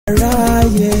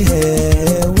aráyé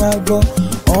ẹ̀ wá gbọ́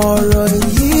ọ̀rọ̀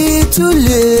yìí tún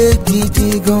lè gidi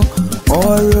gan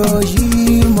ọ̀rọ̀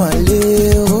yìí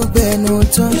mọ̀lẹ́ ó gbẹnu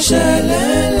tán. ìṣẹ̀lẹ̀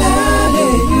ńlá lè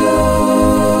yọ.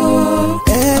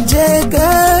 ẹ jẹ́ ká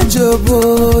jọ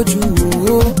bójú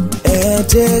wò ẹ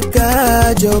jẹ́ ká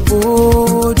jọ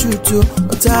bójú tó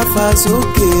ọ̀tá fà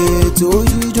sókè tó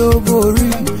yíjó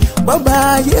borí bọ́bá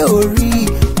ayé orí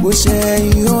kò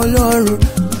ṣẹ̀yìn Ọlọ́run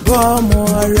bọ́mọ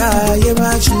aráyé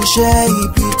bá ṣiṣẹ́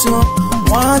ibi tán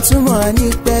wọ́n á túmọ̀ ní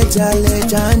pẹ́jálẹ̀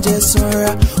jáǹjẹ́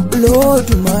sanra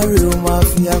Olódùmarè ó máa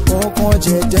fi àkọ́kọ́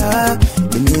jẹ̀dá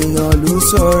ènìyàn ló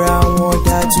sọ̀rọ̀ àwọn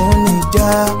ọ̀dà tó ní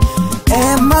dá ẹ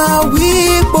máa wí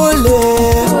pọ̀lẹ́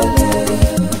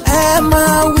ẹ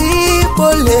máa wí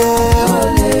pọ̀lẹ́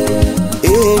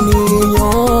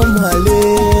ènìyàn mọ̀lẹ́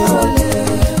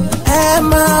ẹ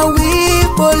máa wí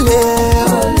pọ̀lẹ́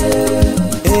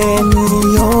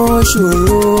ènìyàn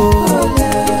ṣòro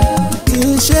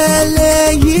ìṣẹ̀lẹ̀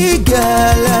yìí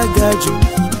gàlágà jù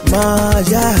máa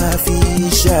yá fi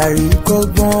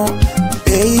ṣàríkọ́gbọ́n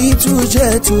èyí tún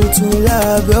jẹ́ tuntun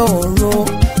lábẹ́ ọ̀run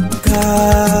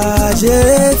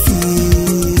kàyéfì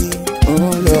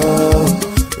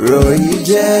ńlọrọ̀ yìí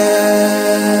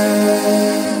jẹ́.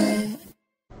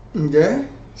 ǹjẹ́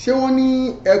ṣé wọ́n ní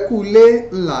ẹkú ilé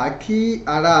ńlá kí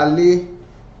aráalé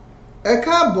ẹ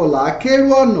káàbọ̀ làákérú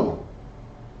ọ̀nà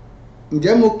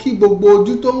ǹjẹ́ mo kí gbogbo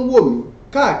ojú tó ń wò mí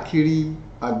káàkiri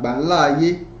àgbáńlá ayé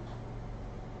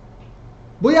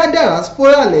bóyá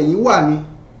diaspora lẹ́yìn wà ní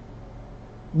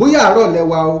bóyá àárọ̀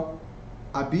lẹ́wà o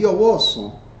àbí ọwọ́ ọ̀sán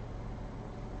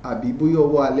àbí bóyá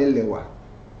ọwọ́ alẹ́ lẹ́wà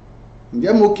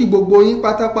ǹjẹ́ mo kí gbogbo yín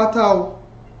pátápátá o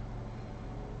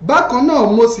bákan náà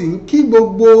mo sì ń kí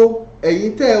gbogbo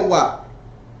ẹ̀yin tẹ́ ẹ wà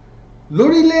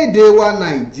lórílẹ̀‐èdè wa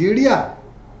Nàìjíríà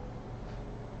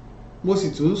mo sì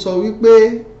tún sọ wípé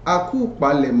a kú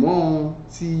palẹ̀mọ́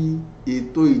ti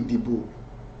ètò ìdìbò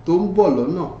tó ń bọ̀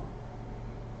lọ́nà.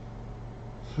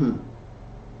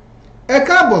 Ẹ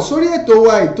káàbọ̀ sórí ètò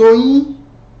wa ètò yín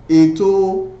ètò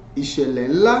ìṣẹ̀lẹ̀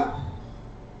ńlá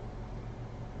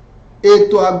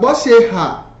ètò àgbọ́ṣe hà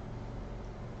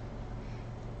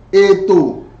ètò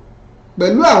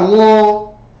pẹ̀lú àwọn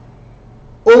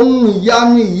ohun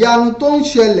ìyanu tó ń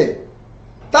ṣẹlẹ̀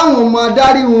táwọn ọmọ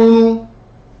adarí oorun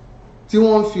tí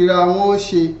wọ́n ń fira wọn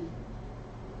ṣe.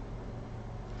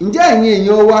 Ǹjẹ́ ẹ̀yin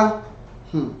èèyàn wa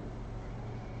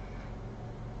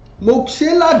mo ṣe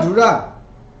ládùúrà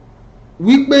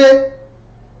wípé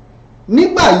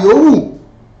nígbà yòówù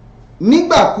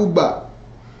nígbàkúgbà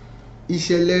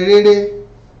ìṣẹ̀lẹ̀ rere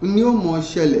ni ó mọ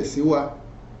ṣẹlẹ̀ sí wa.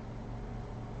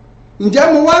 Ǹjẹ́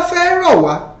mo wá fẹ́ rọ̀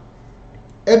wá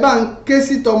ẹ bá ń ké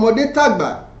sí tọmọdé tàgbà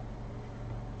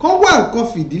kán wá nǹkan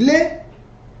fìdílé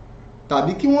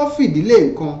tàbí kí wọ́n fìdílé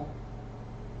nǹkan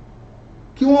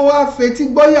kí wọ́n wá fetí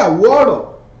gbọ́yàwó ọ̀rọ̀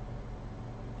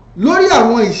lórí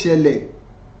àwọn ìṣẹ̀lẹ̀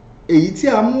èyí tí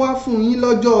a mú wá fún yín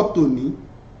lọ́jọ́ tòní.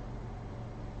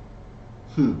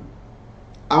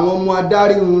 Àwọn ọmọ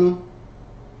adarí oorun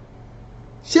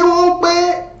ṣé wọ́n ń pé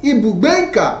ibùgbé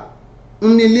ìkà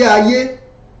nílé ayé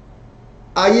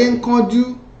ayé ń kánjú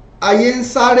ayé ń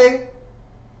sáré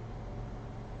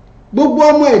gbogbo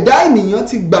ọmọ ẹ̀dá ènìyàn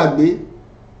ti gbàgbé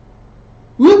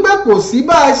wípé kò sí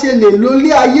bá a ṣe lè lólé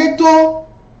ayé tó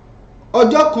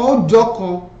ọjọ́ kan ó jọ́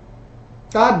kan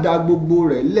tá a dá gbogbo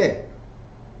rẹ̀ lẹ̀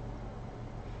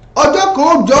ọjọ́ kan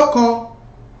ó jọ́ kan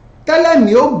tẹ́lẹ̀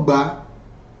ní ó gbà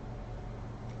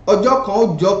ọjọ́ kan ó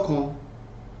jọ́ kan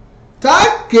tá a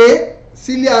ké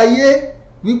sílé ayé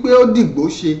wípé ó dìgbò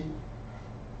ṣe.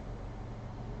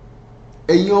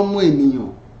 Ẹ̀yin ọmọ ènìyàn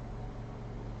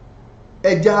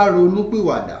ẹ já ronú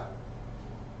pìwàdà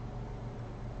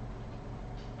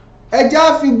ẹ já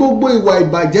fi gbogbo ìwà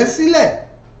ìbàjẹ́ sílẹ̀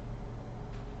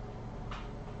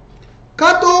ká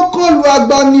tó kọlu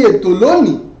agbami ètò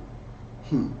lónìí.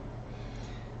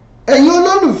 Ẹ̀yin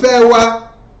olólùfẹ́ wa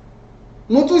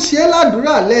mo tún ṣe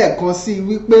ládùúrà lẹ́ẹ̀kan sí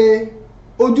wípé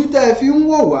ojú tẹ́ ẹ fi ń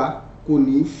wò wá kò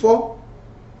ní fọ́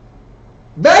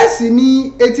bẹ́ẹ̀ sì ni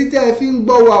etí tẹ́ ẹ fi ń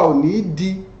gbọ́ wa ò ní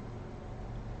di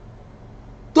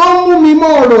tó ń mú mi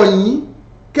mọ́ ọ̀rọ̀ yìí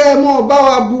kẹ́ ẹ mọ́ bá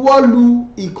wa buwọ́ lu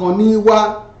ìkànnì wa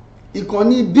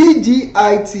ìkànnì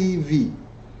BGI TV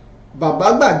bàbá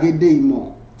gbàgede ìmọ̀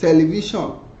tẹlifíṣọ̀n.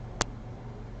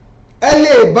 Ẹ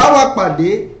lè bá wa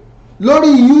pàdé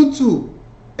lórí YouTube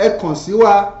ẹ kàn sí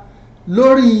wa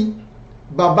lórí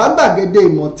bàbá gbàgede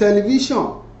ìmọ̀ tẹlifíṣọ̀n.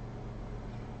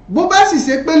 Bó bá sì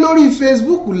ṣe pé lórí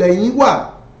Facebook lẹ́yìn wà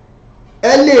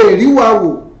ẹ lè rí wa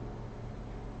wò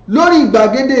lórí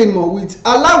gbàgede ìmọ̀ with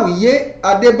aláwìyé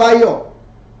adébáyọ̀.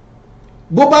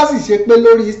 Bó bá sì ṣe pé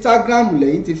lórí Instagram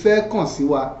lẹ́yìn ti fẹ́ kàn sí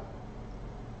wa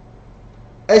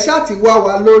ẹ ṣáà ti wá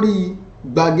wa lórí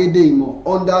gbàgede ìmọ̀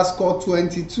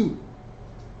 _22.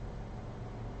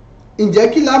 ǹjẹ́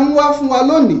kí la mú wá fún wa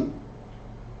lónìí?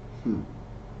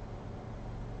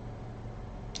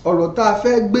 ọ̀rọ̀ tá a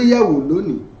fẹ́ gbé yẹ̀wò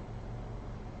lónìí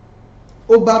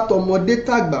ó bá tọmọdé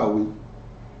tàgbà wí,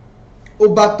 ó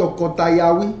bá tọkọtaya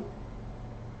wí.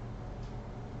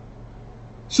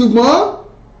 ṣùgbọ́n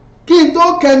kí n tó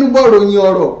kẹnubọ̀ ròyìn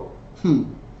ọ̀rọ̀,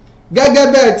 gẹ́gẹ́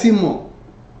bẹ́ẹ̀ ti mọ̀,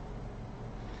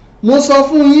 mo sọ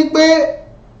fún yín pé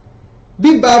bí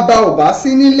bàbá ò bá sí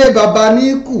nílé bàbá ní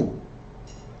kù.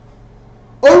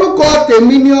 orúkọ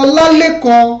tèmi ni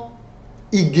Ọlálékan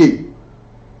Ìgè,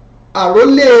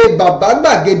 àrólé bàbá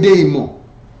gbàgede ìmọ̀.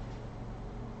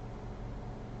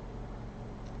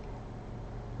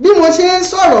 bí mo ṣe ń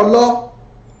sọ̀rọ̀ lọ,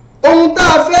 ohun tá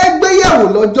a fẹ́ gbéyẹ̀wò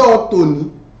lọ́jọ́ tòní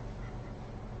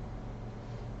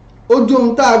ojú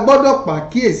ohun tá a gbọ́dọ̀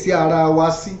pàkíyèsí ara wa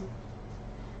sí.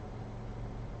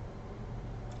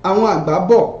 àwọn àgbà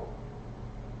bọ̀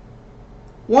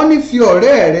wọ́n ní fi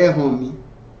ọ̀rẹ́ rẹ hàn mí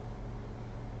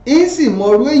ń sì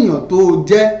mọrú èèyàn tó o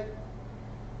jẹ́.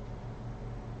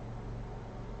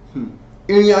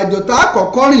 ìrìn àjò tá a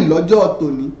kọ́kọ́ rìn lọ́jọ́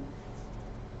tòní,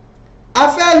 a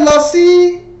fẹ́ lọ sí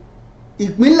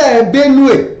ìpínlẹ̀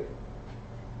Benue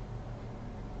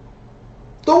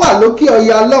tó wà lókè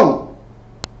ọya lọ́hùn.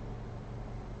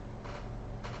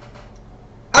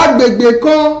 agbègbè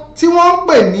kan tí wọ́n ń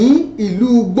pè ní ìlú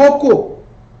Gboko,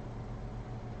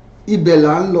 ibẹ̀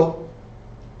là ń lọ.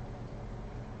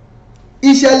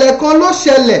 ìṣẹ̀lẹ̀ kan ló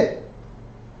ṣẹlẹ̀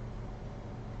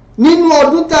nínú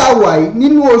ọdún tá a wà yìí,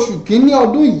 nínú oṣù kínní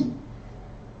ọdún yìí,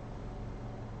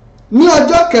 ní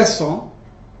ọjọ́ 9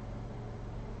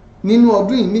 nínú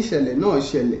ọdún yìí níṣẹ̀lẹ̀ náà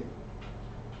ṣẹlẹ̀.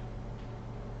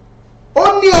 ó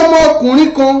ní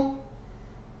ọmọkùnrin kan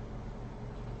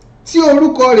tí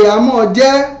orúkọ rẹ̀ á mọ̀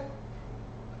jẹ́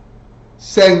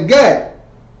Sengel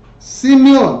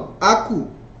Simeon Aku.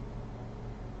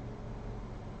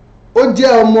 ó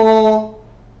jẹ́ ọmọ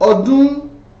ọdún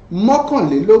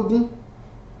 21.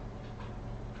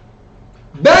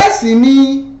 bẹ́ẹ̀ sì ni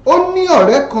ó ní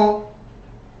ọ̀rẹ́ kan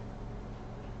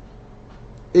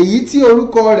èyí tí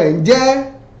orúkọ rẹ̀ ń jẹ́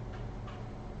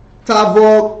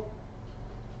Tavor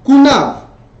Kunav.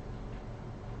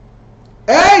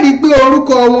 ẹ rí i pé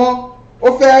orúkọ wọn ó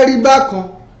fẹ́ rí bákan.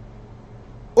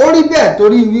 ó rí bẹ́ẹ̀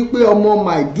torí wípé ọmọ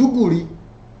Maiduguri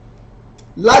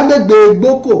lágbègbè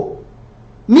Gboko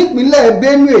nípínlẹ̀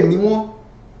Benue ni wọ́n.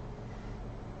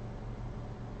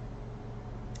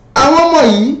 àwọn ọmọ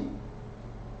yìí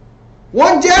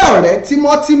wọ́n jẹ́ ọ̀rẹ́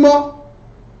tímọ́tímọ́.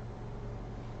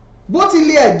 bó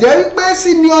tilẹ̀ jẹ́ wípé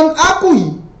Simeon Aku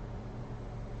yìí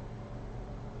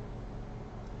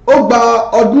ó gba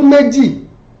ọdún 2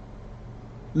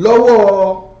 lọ́wọ́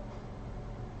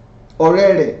ọ̀rẹ́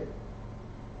rẹ̀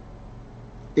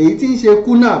èyí tí ń ṣe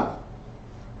Kunav.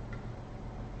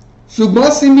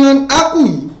 ṣùgbọ́n Simeon Aku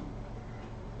yìí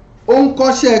ó ń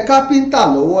kọ́ṣẹ́ kápẹ́ńtà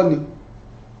lọ́wọ́ ni,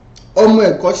 ọmọ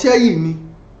ẹ̀kọ́ṣẹ́ yìí ni.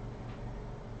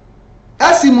 ẹ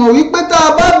sì mọ̀ wípé tá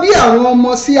a bá bí àwọn ọmọ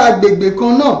sí agbègbè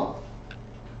kan náà,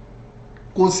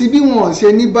 kò sí bí wọn ò ṣe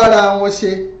ní bára wọn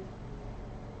ṣe.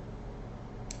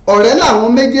 ọ̀rẹ́ làwọn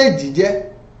méjèèjì jẹ́.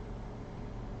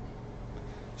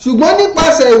 ṣùgbọ́n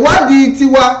nípasẹ̀ ìwádìí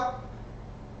tiwa,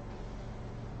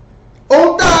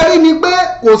 ohun tá a rí ni pé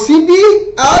kò sí bí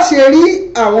a ṣe rí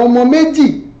àwọn ọmọ méjì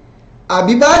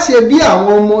àbí bá ṣe bí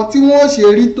àwọn ọmọ tí wọ́n ṣe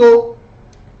rí tó.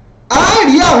 a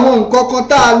rí àwọn nǹkan kan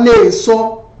tá a lè sọ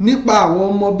nípa àwọn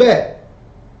ọmọ bẹ́ẹ̀.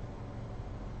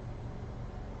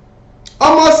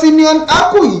 ọmọ Simeon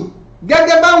Aku yìí,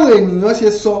 gẹ́gẹ́ báwọn ènìyàn ṣe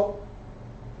sọ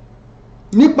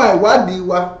nípa ìwádìí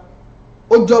wa,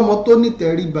 ó jọmọ tó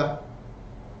nítẹríba.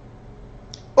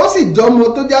 ó sì jọmọ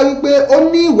tó já wípé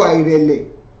ó ní ìwà ìrẹ̀lẹ̀.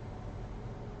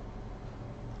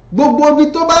 gbogbo ibi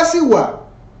tó bá sì wà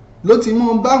ló ti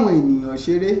mọ́ báwọn ènìyàn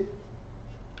ṣeré.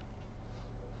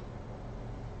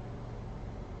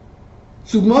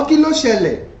 ṣùgbọ́n kí ló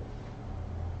ṣẹlẹ̀?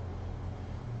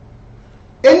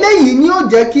 eléyìí ni ó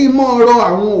jẹ́ kí n mọ́ rọ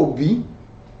àwọn òbí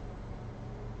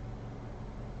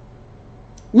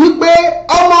wípé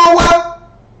ọmọ wa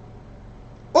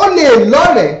ó lè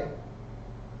lọ́rẹ̀ẹ́,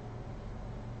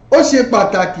 ó ṣe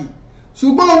pàtàkì.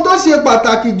 ṣùgbọ́n ohun tó ṣe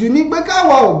pàtàkì jù ni pé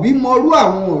káwa òbí mọrú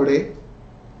àwọn ọ̀rẹ́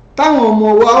táwọn ọmọ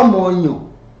wa ọmọ yàn.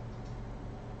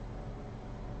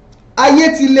 ayé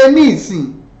ti lè ní ìsìn,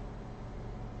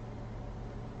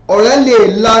 ọ̀rẹ́ lè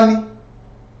lani,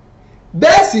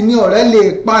 bẹ́ẹ̀ sì ni ọ̀rẹ́ lè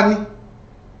pani.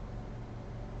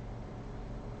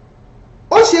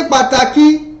 ó ṣe pàtàkì.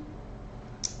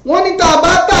 wọ́n ní tá a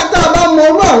bá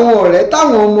mọrú àwọn ọ̀rẹ́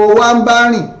táwọn ọmọ wa ń bá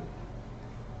rìn,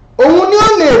 òun ni ó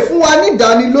lè fún wa ní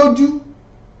ìdánilójú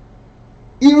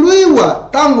irú ìwà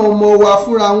táwọn ọmọ wa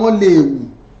fúnra wọn lè wù.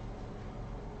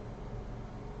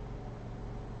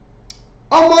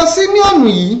 ọmọ Símíọ̀nù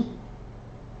yìí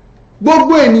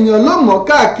gbogbo ènìyàn ló mọ̀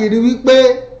káàkiri wípé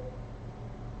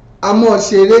a mọ̀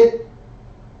ṣeré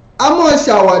a mọ̀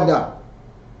ṣàwàdà,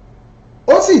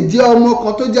 ó sì jẹ́ ọmọ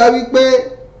kan tó já wípé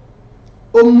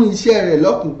ó mú iṣẹ́ rẹ̀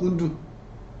lọ́kùnkúndùn.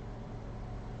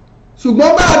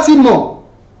 ṣùgbọ́n bá a ti mọ̀,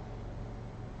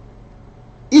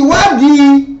 ìwádìí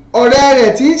ọ̀rẹ́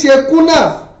rẹ̀ tí ń ṣe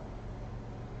Kunaf,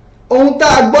 ohun tá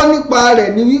a gbọ́ nípa rẹ̀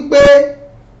ni wípé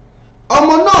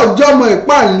ọmọ náà jọmọ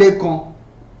ìpáǹle kan,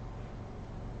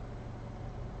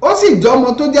 ó sì jọmọ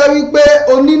tó jẹ́ wípé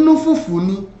onínú fùfù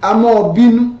ni, a mọ́ ọ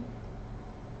bínú,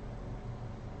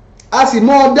 a sì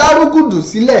mọ́ ọ dárúgùdù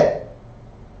sílẹ̀.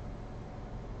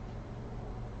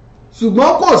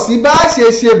 ṣùgbọ́n kò sí bá a ṣe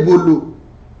ṣe bòlò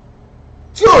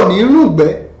tí ò ní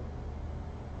rùgbẹ́.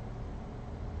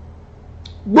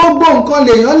 gbogbo nǹkan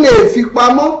lèèyàn lè fi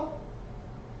pamọ́,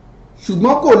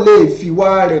 ṣùgbọ́n kò lè fìwà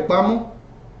rẹ̀ pamọ́.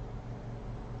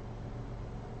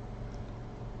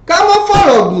 ká mọ́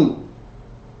fọ̀rọ̀ gùn,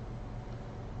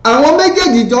 àwọn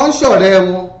méjèèjì jọ ń ṣọ̀rẹ́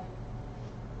wọn.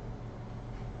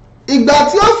 ìgbà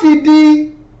tí ó fi di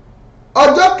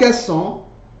ọjọ́ kẹsàn-án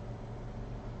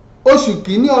oṣù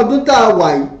kìíní ọdún tá a wà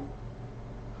yìí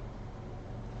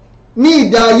ní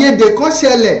ìdá àyedè kan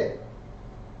ṣẹlẹ̀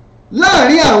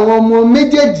láàrin àwọn ọmọ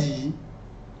méjèèjì yìí.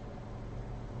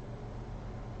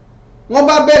 wọ́n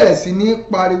bá bẹ̀rẹ̀ sí ní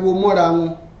pariwo mọ́ra wọn.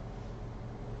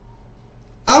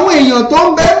 àwọn èèyàn tó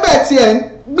ń bẹ́ẹ̀ tiẹ̀ ń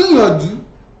gbìyànjú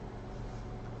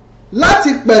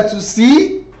láti pẹ̀tù sí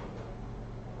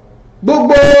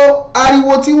gbogbo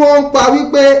ariwo tí wọ́n ń pa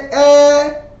wípé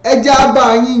ẹja bá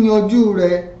yín yanjú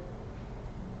rẹ̀.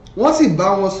 wọ́n sì bá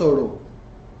wọn sọ̀rọ̀.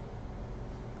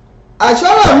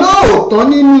 àṣọ́rọ̀ náà ò tán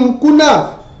nínú Kunaf,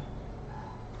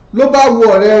 ló bá wo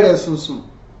ọ̀rẹ́ rẹ̀ sùnsùn,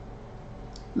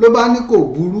 ló bá ní kò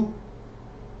burú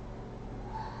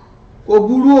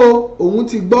o, òun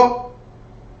ti gbọ́.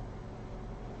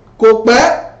 kò pẹ́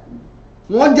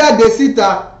wọ́n jáde síta.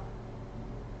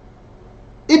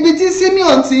 ibi tí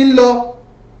Simeon ti ń lọ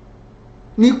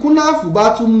ni Kunaf bá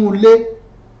tún mú un lé,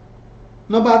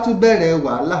 wọ́n bá tún bẹ̀rẹ̀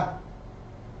wàhálà.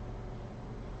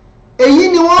 èyí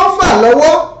ni wọ́n ń fà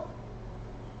lọ́wọ́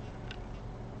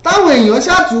táwọn èèyàn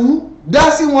ṣàtú dá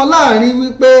sí wọn láàrin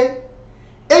wípé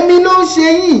èmi ló ń ṣe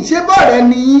yín, ṣé bọ̀rẹ́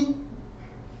ni yín,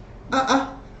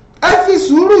 ẹ fi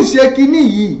sùúrù ṣe kinní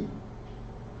yìí.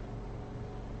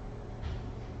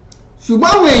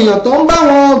 ṣùgbọ́n àwọn èèyàn tó ń bá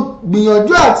wọn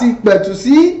gbìyànjú àti pẹ̀tù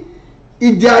sí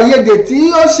ìdí àìyedè tí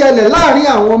ó ṣẹlẹ̀ láàrin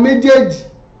àwọn méjèèjì,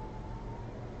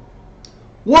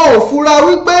 wọn ò fura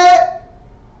wípé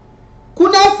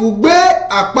Kunaf gbé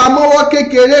àpamọ́wọ́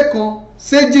kékeré kan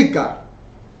séjìká,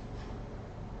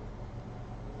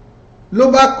 ló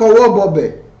bá kọwọ́ bọbẹ̀,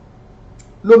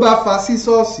 ló bá fa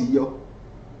sísọ́ọ̀sì yọ.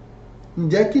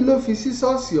 ǹjẹ́ kí ló fi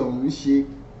sísọ́ọ̀sì ọ̀hún ṣe?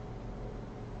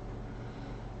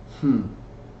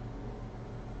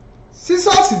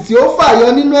 sísọ́ọ̀sì tí ó fàyọ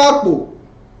nínú àpò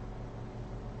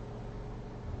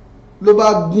ló bá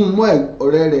gún mọ́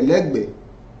ọ̀rẹ́ rẹ̀ lẹ́gbẹ̀ẹ́.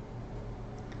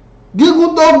 gígún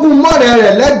tó gún mọ́rẹ́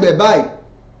rẹ̀ lẹ́gbẹ̀ẹ́ báyìí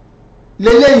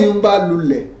lélẹ́yìn ń bá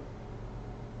lulẹ̀.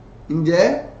 ǹjẹ́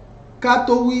ká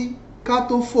tó wí ká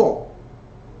tó fọ̀,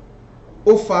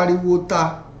 ó fariwo ta.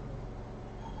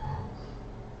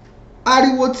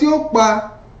 ariwo tí ó pa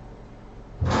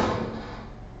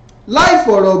láì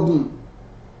fọ̀rọ̀gùn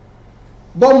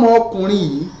bọ́mọ ọkùnrin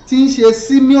yìí tí ń ṣe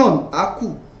Simeon akù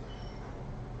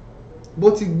bó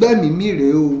ti gbẹ́mìí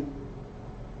rèé o.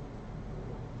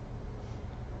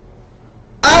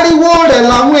 ariwo rẹ̀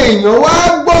làwọn èèyàn wá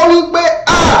gbọ́ wípé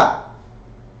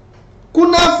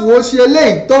Kunaf ó ṣe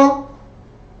eléyìí tán,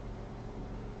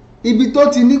 ibi tó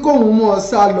ti ní kóun mọ́ ọ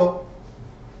sá lọ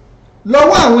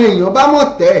lọ́wọ́ àwọn èèyàn bá mọ̀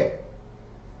tẹ́ ẹ̀.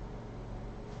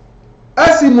 ẹ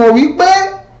sì mọ̀ wípé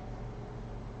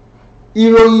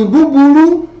ìròyìn búburú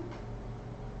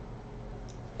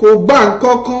kò gba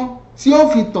nǹkan kan tí ó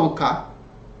fi tàn ká.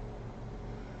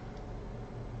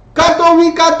 ká tó wí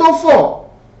ká tó fọ̀,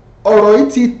 ọ̀rọ̀ yìí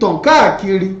ti tàn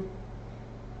káàkiri.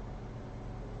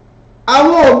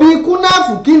 àwọn òbí Kunaf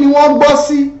kí ni wọ́n gbọ́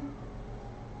sí?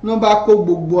 wọ́n bá kó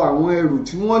gbogbo àwọn ẹrù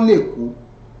tí wọ́n lè kó,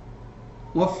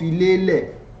 wọ́n fi lélẹ̀.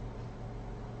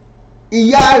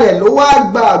 ìyá rẹ̀ ló wá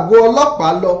gba àgọ́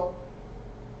ọlọ́pàá lọ,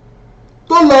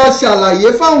 tó lọ ṣàlàyé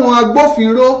fáwọn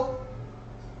agbófinró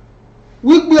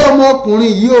wípé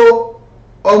ọmọkùnrin yìí o,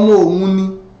 ọmọ òun ni,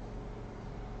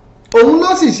 òun ló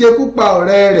sì ṣekú pa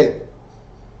ọ̀rẹ́ rẹ̀.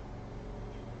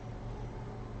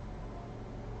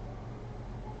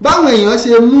 báwọn èèyàn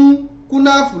ṣe mú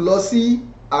Kunaf lọ sí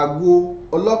àgọ́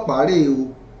ọlọ́pàá rèé o.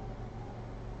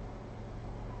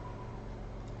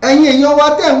 ẹ̀yin èèyàn wa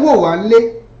tẹ̀ ń wò wá ńlé,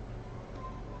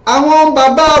 àwọn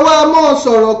bàbá wa mọ̀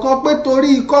sọ̀rọ̀ kan pé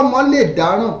torí kọ́mọ lè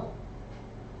dáràn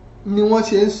ni wọ́n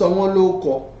ṣe ń sọ wọ́n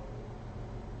lóko.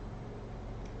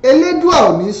 Elédùà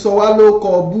ò ní sọ wá lóko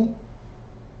ọbú,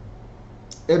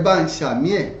 ẹ bá ń ṣàmì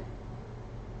ẹ̀.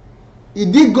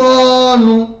 ìdí gan-an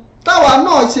nu táwa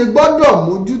náà ṣe gbọ́dọ̀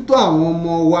mójútó àwọn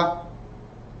ọmọ wa.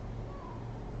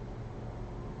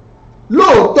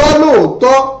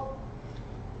 lóòótọ́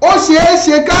ó ṣeé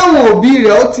ṣe káwọn òbí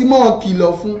rẹ̀ ó ti mọ́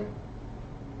kìlọ̀ fún,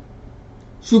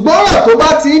 ṣùgbọ́n ọ̀rọ̀ tó bá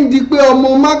ti ń di pé ọmọ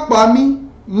má pa mí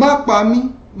má pa mí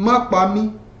má pa mí,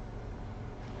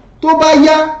 tó bá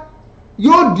yá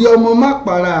yóò di ọmọ má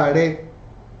para rẹ̀.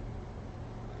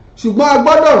 ṣùgbọ́n a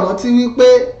gbọ́dọ̀ rántí wípé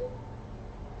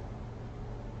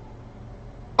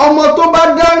ọmọ tó bá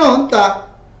dáràn ń ta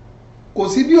kò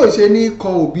sí bí ò ṣe ní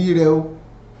kan òbí rẹ̀ o.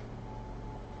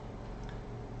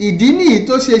 ìdí nìyí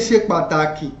tó ṣe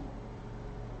pàtàkì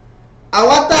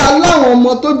àwa tá a láwọn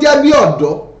ọmọ tó jẹ́ bí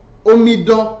ọ̀dọ́,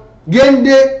 omidan,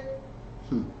 géńdé,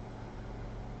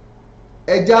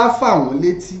 ẹja á fà wọ́n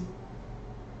létí,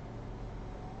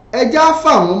 ẹja á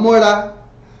fà wọ́n mọ́ra,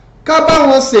 ká bá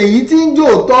wọn ṣèyí tí ń jò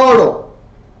tọ̀rọ̀.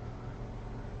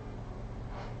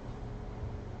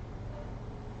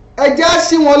 ẹja á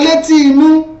ṣí wọn létí inú.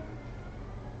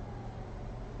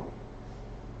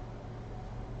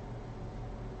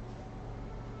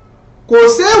 kò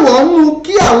séèwọ̀ nù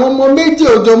kí àwọn ọmọ méjì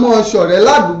ọjọ́ mọ́ ṣọ̀rẹ́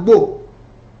ládùúgbò,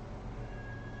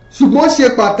 ṣùgbọ́n ṣe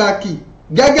pàtàkì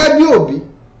gẹ́gẹ́ bí òbí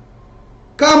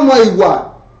ká mọ ìwà.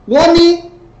 wọ́n ní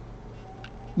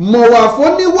mọ̀wà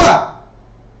fóníwà,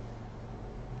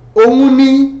 òun ni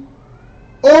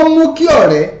ó mú kí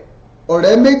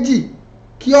ọ̀rẹ́ méjì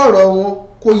kí ọ̀rọ̀ wọn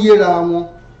kó yéra wọn.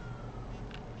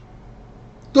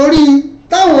 torí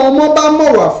táwọn ọmọ bá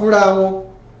mọ̀wà fúnra wọn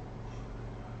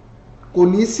kò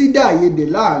ní sí dàyédè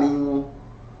láàrin wọn.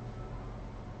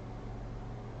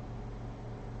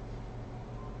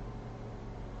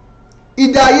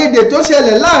 ìdàyédè tó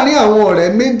ṣẹlẹ̀ láàrin àwọn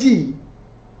ọ̀rẹ́ méjì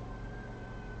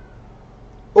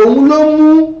òun ló mú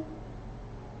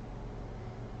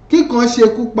kíkan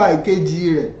ṣekú pa ìkejì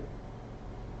rẹ̀.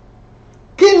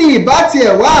 kí ni ìbá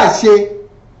tiẹ̀ wá ṣe?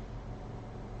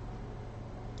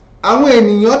 àwọn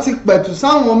ènìyàn ti pẹ̀tù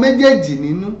sáwọn méjèèjì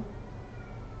nínú,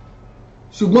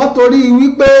 ṣùgbọ́n torí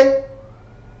wípé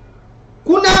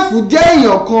Kúnáfù jẹ́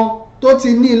èèyàn kan tó ti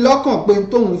ní lọ́kàn pé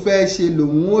tóun fẹ́ ṣe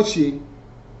lòun ó ṣe.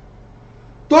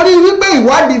 torí wípé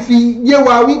ìwádìí fi yé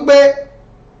wa wípé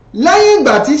lẹ́yìn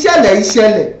ìgbà tí ìṣẹ̀lẹ̀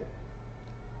ìṣẹ̀lẹ̀,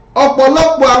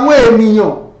 ọ̀pọ̀lọpọ̀ àwọn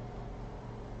ènìyàn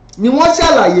ni wọ́n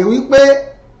ṣàlàyé wípé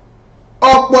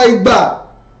ọ̀pọ̀ ìgbà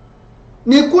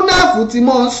ni Kúnáfù ti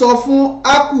máa ń sọ fún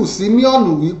Ákù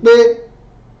Símíọ̀nù wípé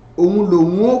òun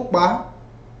lòun ó pa á,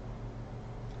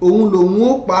 òun lòun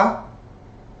ó pa á.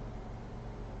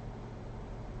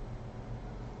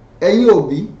 ẹ̀yin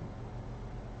òbí,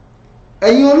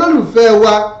 ẹ̀yin olólùfẹ́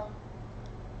wa,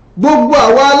 gbogbo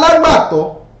àwa alágbàtọ́,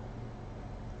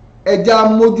 ẹ jẹ́ á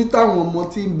mójútó àwọn ọmọ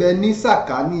tí ń bẹ ní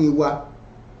sàkání wa,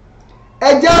 ẹ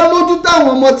jẹ́ á mójútó àwọn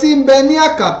ọmọ tí ń bẹ ní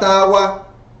àkàtà wa,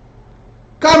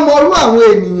 ká mọrú àwọn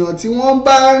ènìyàn tí wọ́n ń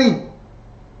bá rìn.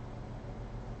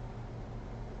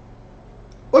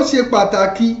 ó ṣe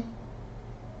pàtàkì.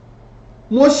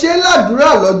 mo ṣe ládùúrà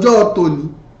lọ́jọ́ tòní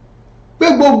pé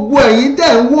gbogbo ẹ̀yin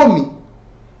tẹ́ ń wò mí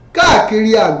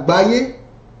káàkiri àgbáyé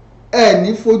ẹ ní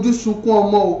fojú sunkún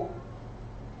ọmọ o.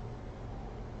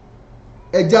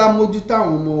 ẹ jẹ́ á mójútó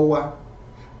àwọn ọmọ wa,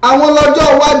 àwọn lọ́jọ́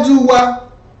iwájú wa,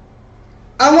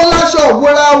 àwọn láṣọ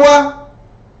òbora wa.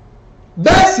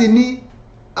 bẹ́ẹ̀ sì ni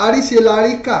àríṣe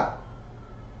laríkà.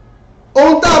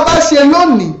 ohun tá a bá ṣe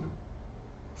lónìí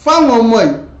fáwọn ọmọ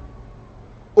yìí,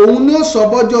 òun ni ó sọ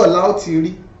bọ́jọ́ ọ̀la ó ti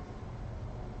rí.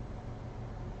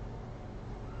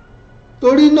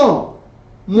 torí náà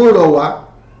mo rọ̀ wá,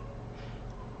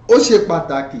 ó ṣe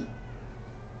pàtàkì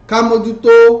ká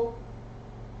mójútó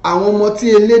àwọn ọmọ tí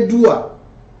Elédùà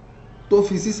tó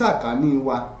fi sí sàkání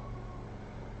wa.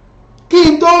 kí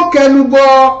n tó kẹnu bọ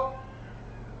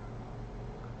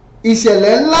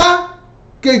ìṣẹ̀lẹ̀ ńlá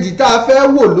kejì tá a fẹ́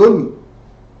wò lónìí,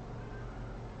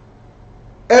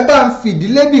 ẹ bá ń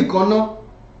fìdílé bì kan ná,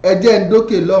 ẹ jẹ́ ń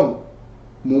dókè lọ́hùn,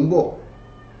 mò ń bọ̀.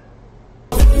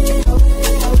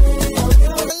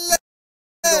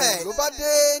 ló bá dé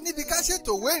ní níbi ká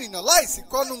ṣètò ìwé ìrìnnà láìsí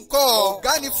kọ́nu-ńkọ́.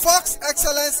 ọ̀gá ni Fox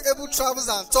Excellence Able Travels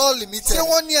and Tour Limited. ṣé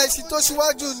wọ́n ní ẹṣin tó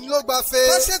ṣíwájú ni ló gba fe.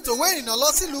 ká ṣètò ìwé ìrìnnà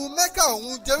lọ sílùú Mecca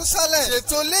òun Jerusalem.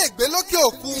 ṣètò iléègbé lókè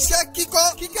òkun. iṣẹ́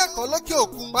kíkọ́ kíkẹ́kọ̀ọ́ lókè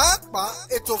òkun. pàápàá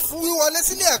ètò fún wíwọlé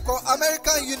sílé ẹ̀kọ́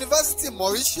American University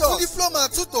Mauritius. fún diploma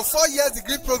 2 to 4 years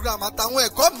degree program àtàwọn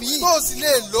ẹ̀kọ́ míì. tó o sì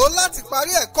lè lò láti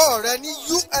parí ẹ̀kọ́ rẹ ní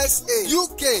USA,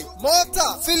 UK,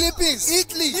 Malta, Philippines,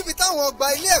 Italy. níbi táwọn ọgbà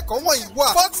ilé ẹ̀kọ́ wọ̀nyí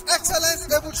wà. Fox Excellence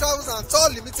Able Travels and Tour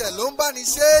Limited ló ń bá ní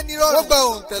ṣe é nírọ̀rùn. wọ́n gba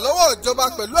òǹtẹ̀ lọ́wọ́ ìjọba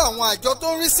pẹ̀lú àwọn àjọ tó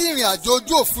ń rí sí ìrìn àjò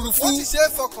ojú òfurufú. wọ́n ti ṣe é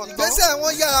fọkàn tán. ìgbésẹ̀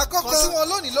wọn yára kọ́kọ́. kàn sí wọn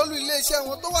lónìí lólú iléeṣẹ́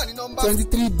wọn tó wà ní nọ́mbà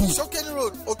 23B Sokeni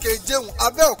Road, Òkè Ìjẹun,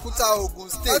 Abẹ́òkúta, Ògùn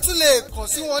State. ẹ tún lè kàn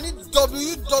sí wọn ní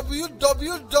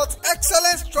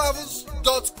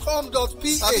www.excellencetravels.com.pa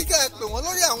tàbí kẹ́ ẹ pè wọ́n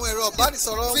lórí àwọn ẹ̀rọ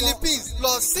ìbánisọ̀rọ̀ wọn. Philippines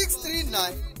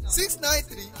 +639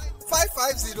 693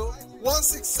 550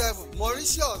 167.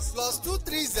 Mauritius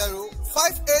 +230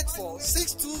 584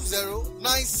 620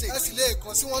 96. ẹ sì lè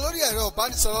kàn sí wọn lórí ẹ̀rọ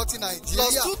ìbánisọ̀rọ̀ ti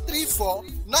Nàìjíríà +234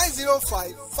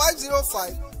 905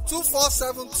 505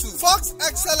 2472. Fox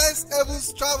Excellence Able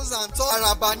Travels and Tour.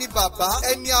 Àràbà ni bàbá,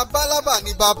 ẹni abálábà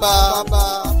ni bàbá.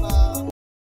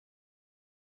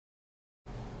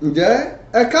 ǹjẹ́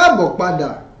ẹ káàbọ̀ padà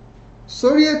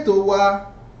sórí ètò wa,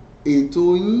 ètò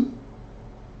yín,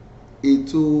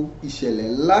 ètò ìṣẹ̀lẹ̀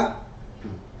ńlá.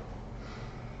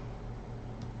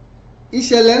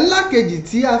 ìṣẹ̀lẹ̀ ńlá kejì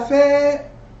tí a fẹ́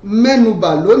mẹ́nubà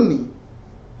lónìí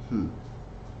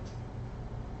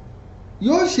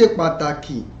yóò ṣe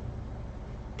pàtàkì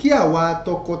kí àwa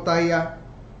tọkọtaya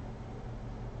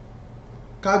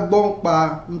ká gbọ́n pa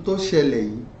n tó ṣẹlẹ̀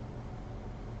yìí,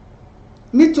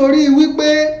 nítorí wípé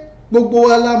gbogbo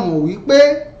wa la mọ̀ wípé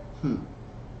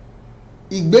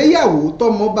ìgbéyàwó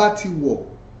tọ́mọ bá ti wọ̀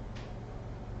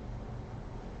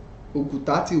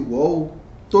òkúta ti wọ̀ o,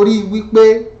 torí wípé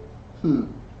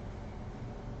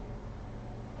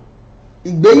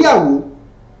ìgbéyàwó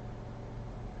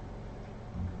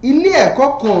ilé ẹ̀kọ́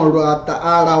kan ọ̀rọ̀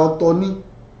àrà ọ̀tọ̀ ni.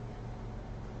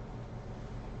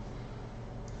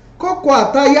 kọ́kọ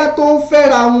àtaya tó ń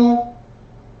fẹ́ra wọn,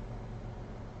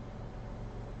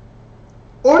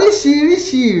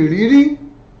 oríṣiríṣi ìrírí,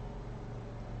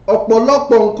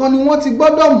 ọ̀pọ̀lọpọ̀ nǹkan ni wọ́n ti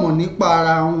gbọ́dọ̀ mọ̀ nípa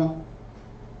ara wọn.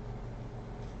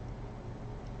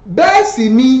 bẹ́ẹ̀ sì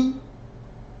ni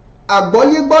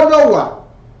àgbọ́yé gbọ́dọ̀ wà.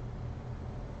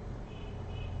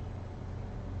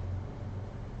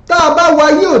 tá a bá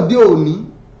wáyé òde òní,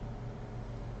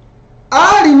 a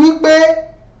rí wípé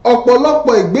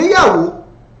ọ̀pọ̀lọpọ̀ ìgbéyàwó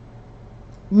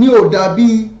ni ò dàbí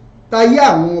tayé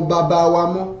àwọn bàbá wa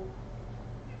mọ́.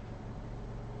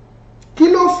 kí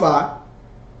ló fà á?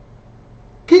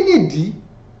 kí nìdí?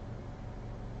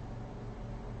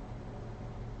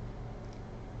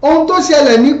 ohun tó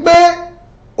ṣẹlẹ̀ ni pé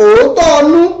òótọ́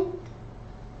ọnú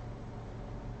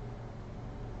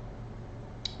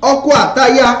ọkọ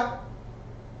àtaya,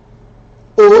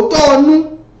 òótọ́ ọnú,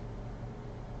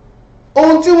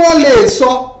 ohun tí wọ́n lè sọ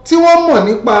tí wọ́n mọ̀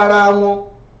nípa ara wọn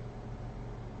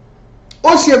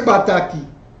ó ṣe pàtàkì,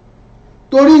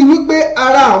 torí wípé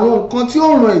ara àwọn nǹkan tí ó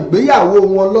ràn ìgbéyàwó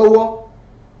wọn lọ́wọ́,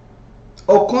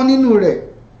 ọ̀kan nínú rẹ̀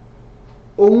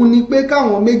òun ni pé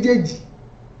káwọn méjèèjì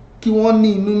kí wọ́n ní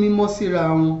inú mímọ́ síra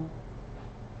wọn.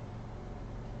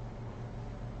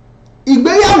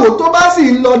 ìgbéyàwó tó bá sì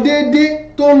ń lọ déédé,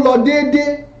 tó ń lọ déédé,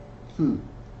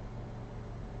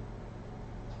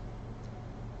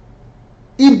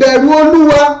 ìbẹ̀rù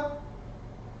Olúwa,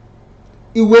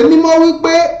 ìwé mímọ́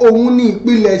wípé òun ni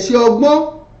ìpilẹ̀ṣẹ̀ ọgbọ́n.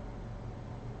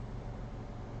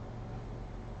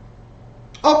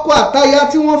 ọkọ àtaya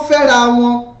tí wọ́n fẹ́ra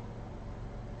wọn,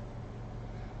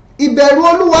 ìbẹ̀rù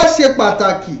Olúwa ṣe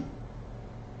pàtàkì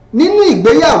nínú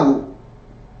ìgbéyàwó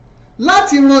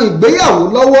láti ran ìgbéyàwó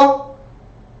lọ́wọ́,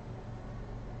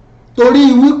 torí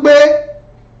wípé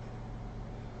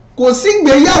kò sí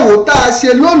ìgbéyàwó tá a ṣe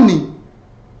lónìí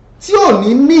tí ò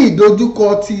ní ìdojúkọ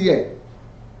tirẹ̀.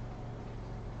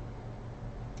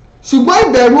 ṣùgbọ́n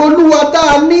ìbẹ̀rù Olúwa tá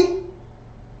a ní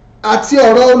àti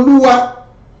ọ̀rọ̀ Olúwa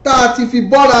tá a ti fi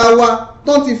bọ́ra wa,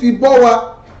 tán ti fi bọ́ wa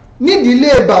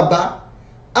nídìílé bàbá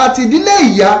àti ìdílé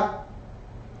ìyá,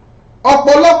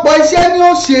 ọ̀pọ̀lọpọ̀ iṣẹ́ ni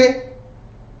ó ṣe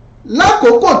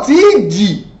lákòókò tí ìjì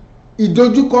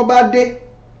ìdojúkọ bá dé.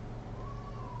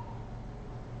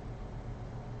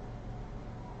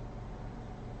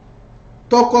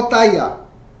 tọkọtaya,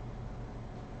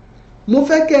 mo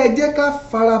fẹ́ kẹ́ ẹ jẹ́ ká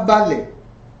farabalẹ̀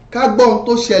ká gbọ́ ohun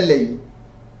tó ṣẹlẹ̀ yìí.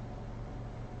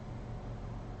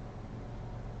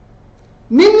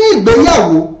 nínú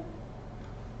ìgbéyàwó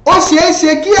ó ṣeé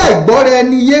ṣe kí àìgbọ́ra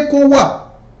ẹni yé kó wà,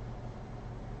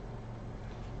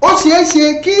 ó ṣeé ṣe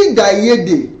kí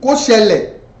ìdàìyedè kó ṣẹlẹ̀,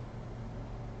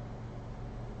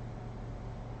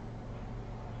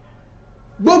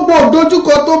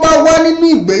 ìdojúkọ tó bá wá nínú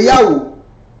ìgbéyàwó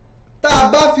tá a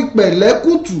bá fi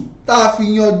pẹ̀lẹ́kùtù tá a fi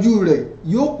yanjú rẹ̀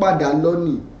yóò padà lọ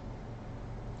nì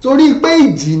torí pé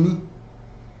ìjì ni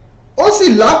ó sì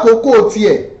lákòókò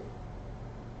tiẹ̀.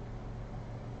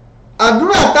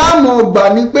 àdúrà tá a mọ̀ gbà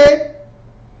ni pé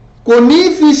kò ní í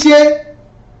fi ṣe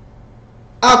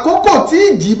àkókò tí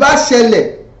ìjì bá ṣẹlẹ̀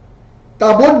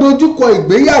tàbó dojúkọ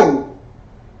ìgbéyàwó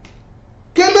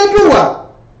kélédùwà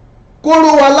kó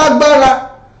ró wa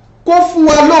lágbára kó fún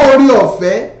wa lóore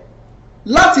ọ̀fẹ́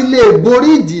láti lè borí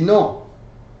ìjì náà.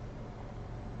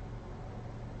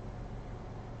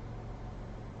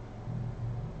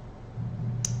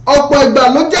 ọ̀pọ̀ ìgbà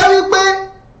ló jẹ́ wípé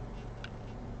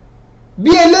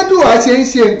bí elédùwà ṣe ń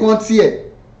ṣe nǹkan tiẹ̀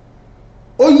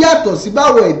ó yàtọ̀ sí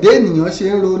báwo ẹ̀dá ènìyàn ṣe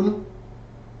ń ronú.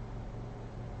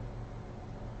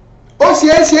 ó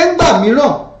ṣeé ṣe ń gbà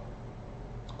mìíràn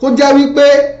kó jẹ́ wípé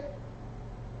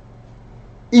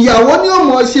ìyàwó ni ó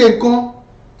mọ̀ ṣe nǹkan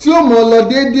tí ó mọ̀ lọ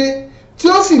déédéé tí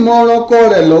ó sì mọ̀ ran ọkọ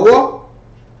rẹ̀ lọ́wọ́.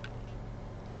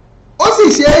 ó sì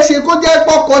ṣeé ṣe kó jẹ́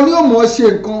pọ́kọ ni ó mọ̀ ṣe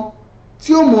nǹkan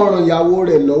tí ó mọ̀ ràn ìyàwó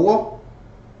rẹ̀ lọ́wọ́.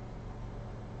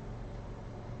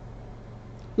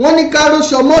 wọ́n ní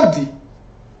kárọ́ṣọ mọ́dì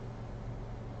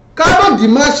kárọ́dì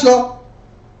má ṣọ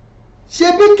ṣe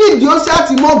bí kídìí ó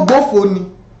ṣàtìmọ́ gbófo ni.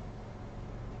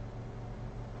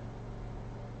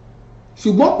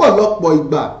 ṣùgbọ́n pọ̀lọpọ̀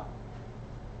ìgbà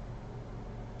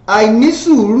àìní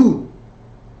sùúrù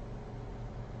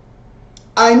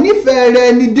àìnífẹ̀ẹ́ rẹ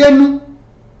ni dénú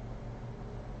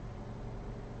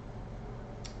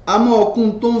àmọ́ ọkùn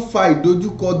tó ń fa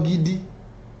ìdojúkọ gidi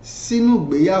sínú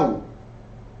ìgbéyàwó.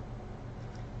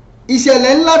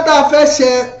 ìṣẹ̀lẹ̀ ńlá tá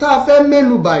a fẹ́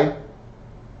mẹ́nu báyìí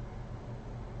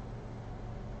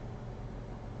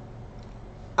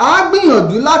a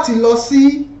gbìyànjú láti lọ sí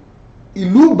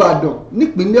ìlú Ìbàdàn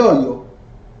nípínlẹ̀ Ọ̀yọ́.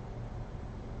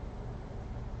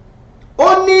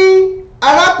 ó ní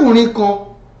arákùnrin kan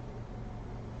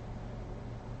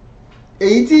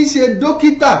èyí tí í ṣe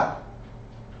dókítà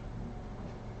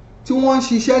tí wọ́n ń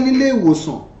ṣiṣẹ́ nílé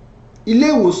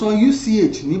ìwòsàn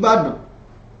UCH nìbàdàn.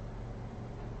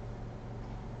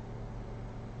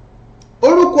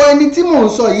 orúkọ ẹni tí mò ń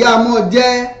sọ yìí a mọ̀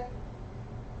jẹ́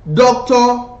Dr.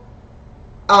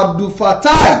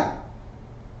 Abdulfatai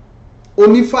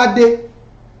Onífádé.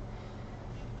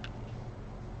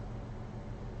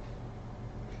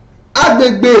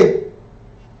 agbègbè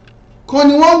kan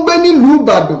ni wọ́n ń gbé nílùú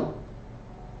Ìbàdàn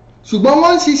ṣùgbọ́n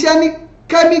wọ́n ń ṣiṣẹ́ ní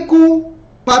chemical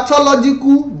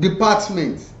pathological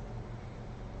department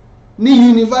ní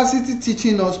University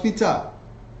Teaching Hospital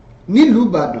nílùú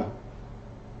Ìbàdàn.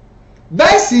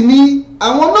 bẹ́ẹ̀ sì ni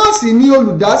àwọn nọ́ọ̀sì ní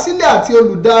olùdásílẹ̀ àti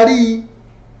olùdarí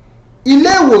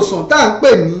ilé ìwòsàn tá à ń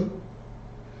pè ní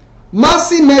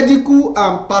Mercy Medical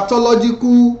and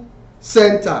Pathological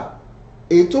Center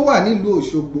èyí tó wà nílùú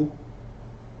Òṣogbo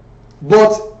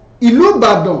but ìlú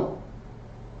Ìbàdàn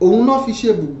òun náà fi ṣe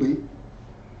bùgbé.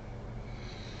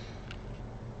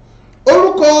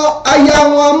 orúkọ aya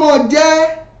wọn a mọ̀ jẹ́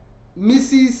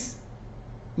Mrs.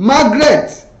 Margaret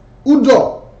Udo.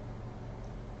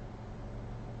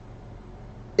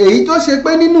 èyí tó ṣe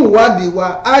pé nínú ìwádìí wa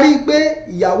a rí i pé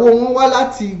ìyàwó wọn wá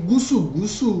láti gúúsù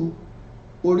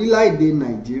orílẹ̀-èdè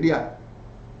Nàìjíríà.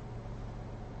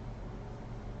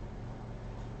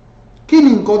 kí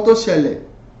ni nǹkan tó ṣẹlẹ̀?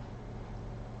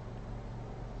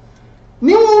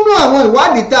 nínú àwọn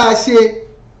ìwádìí tá a ṣe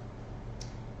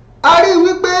a rí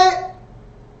wípé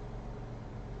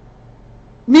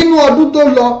nínú ọdún tó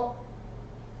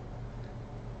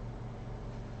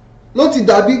ló ti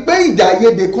dàbí pé ìjà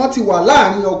àìyedè kan ti wà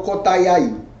láàrin ọkọ-taya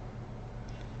yìí.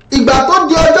 ìgbà tó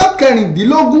di ọjọ́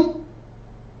 16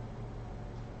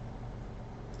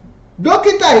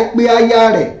 dókítà ìpè aya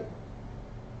rẹ̀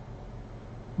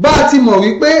bá a ti mọ̀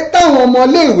wípé táwọn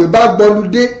ọmọléèwé bá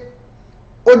gbọludé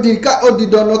ó di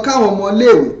dandan káwọn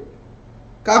ọmọléèwé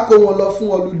ká kó wọn lọ fún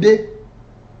ọludé.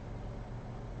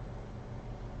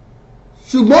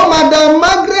 ṣùgbọ́n Madam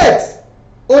Margaret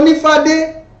Onífádé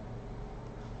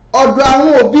ọ̀dọ̀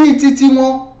àwọn òbí títí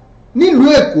wọn nílùú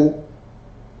Èkó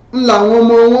ń làwọn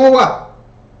ọmọ wọn wà.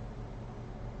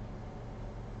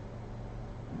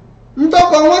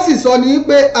 ntọ́kọ wọn sì sọ ní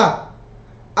pé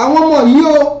àwọn ọmọ yìí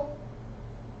o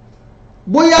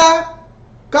bóyá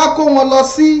ká kó wọn lọ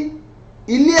sí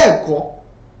ilé ẹ̀kọ́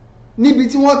níbi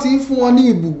tí wọ́n ti ń fún wọn ní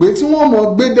ibùgbé tí wọ́n mọ̀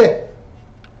gbé bẹ̀.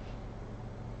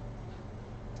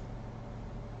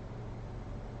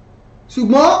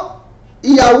 ṣùgbọ́n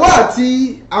ìyàwó àti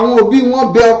àwọn òbí wọn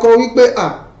bẹ ọkọ wípé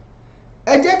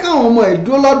ẹ jẹ́ káwọn ọmọ ẹ̀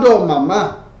dúró lọ́dọ̀ màmá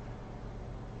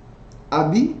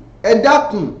àbí ẹ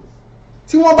dákun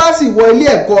tí wọ́n bá sì wọ ilé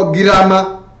ẹ̀kọ́ girama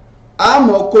a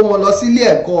mọ̀ kó wọn lọ sí ilé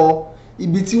ẹ̀kọ́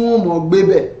ibi tí wọ́n mọ̀ gbé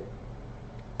bẹ̀.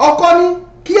 Ọkọ ní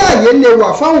kí àyè lè wà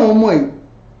fáwọn ọmọ yìí,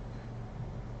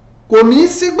 kò ní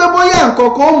sí pé bóyá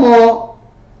nǹkan kan mọ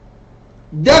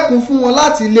dẹ́kun fún wọn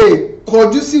láti lè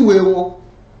kọjú síwèé wọn.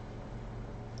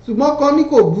 Ṣùgbọ́n kan ní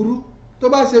kò burú, tó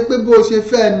bá ṣe pé bó ṣe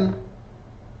fẹ́ nu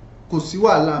kò sí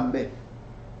wàhálà ń bẹ̀.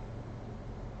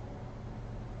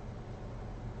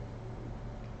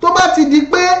 Tó bá ti di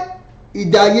pé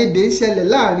ìdàyedè ń ṣẹlẹ̀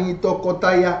láàrin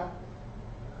tọkọtaya,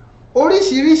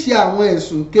 oríṣiríṣi àwọn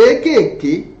ẹ̀sùn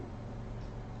kéékèèké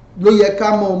ló yẹ ká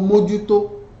mọ̀ mójútó.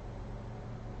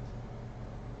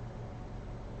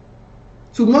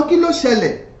 Ṣùgbọ́n kí ló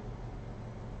ṣẹlẹ̀?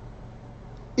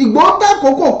 Ìgbòho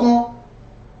tàkókò kan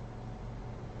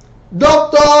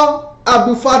Dr.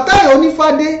 Abdulfatai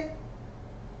Onífádé,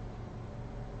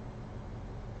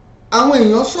 àwọn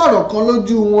èèyàn sọ̀rọ̀ kan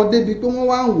lójú wọn débi pé wọ́n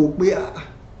wá ń wò pé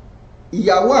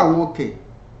ìyàwó àwọn kẹ̀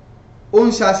ó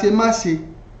ń ṣàṣemáṣe,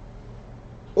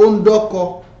 ó ń dọ́kọ,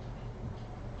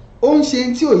 ó ń ṣe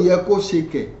tí ò yẹ kó ṣe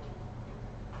kẹ̀.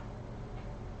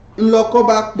 Ńlọkọ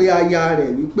bá pe aya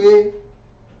rẹ̀ wípé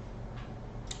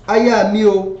aya mi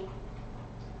o,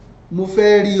 mo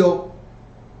fẹ́ rí ọ,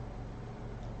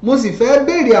 mo sì fẹ́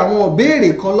béèrè àwọn ìbéèrè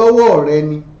kan lọ́wọ́ rẹ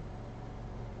ni,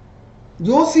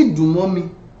 yóò sì dùn mọ́ mi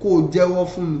kó o jẹ́wọ́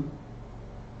fún mi.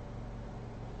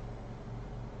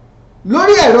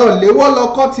 Lórí ẹ̀rọ ìléwọ́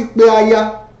lọkọ ti pe aya,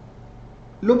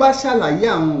 ló bá ṣàlàyé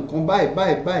àwọn nǹkan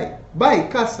báyìí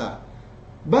kàṣà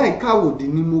báyìí káwòdì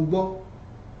ni mo gbọ́.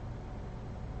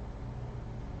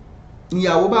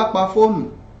 Ìyàwó bá pa fóònù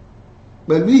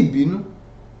pẹ̀lú ìbínú.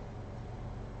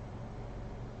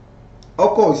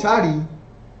 Ọkọ ò ṣáàrí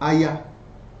aya.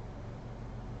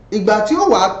 Ìgbà tí ó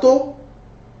wàá tó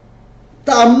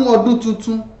tá a mú ọdún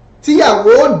tuntun tíyàwó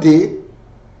òde,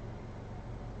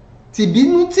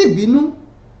 tìbínú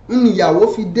níyàwó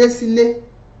fi dé sílé.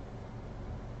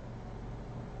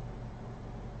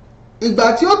 Ìgbà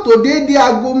tí ó tó déédéé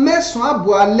aago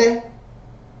 9:30 alẹ́,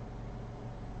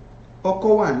 ọkọ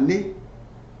wà nílé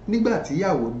nígbà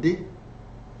tíyàwó dé.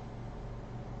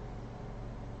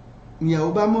 Ìyàwó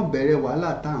bá mọ̀ bẹ̀rẹ̀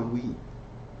wàhálà tá à ń wí.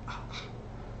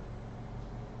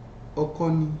 Ọkọ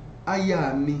ní aya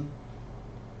mi,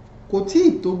 kò tí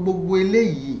ì tó gbogbo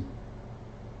eléyìí.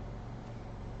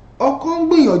 Ọkọ ń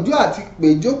gbìyànjú àti pè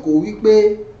jókòó wípé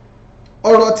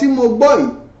ọ̀rọ̀ tí mo gbọ́ yìí,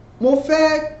 mo fẹ́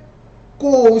kó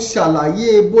o ṣàlàyé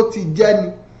bó ti jẹ́ ni.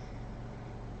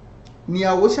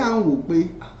 Níyàwó ṣáà ń wò pé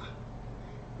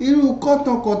irú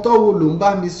kọ́tànkọ́tàn wo ló ń bá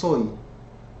mi sọ yìí.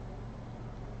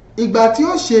 Ìgbà tí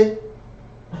ó ṣe,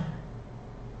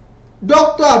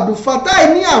 Dr. Abdulfatai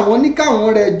ní àwọn ní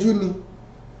káwọn rẹjú ni.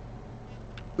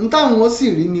 N táwọn sì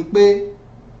rí ni pé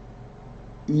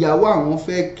ìyàwó àwọn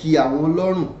fẹ́ kí àwọn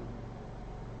lọ́rùn.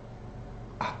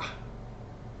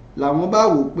 Làwọn bá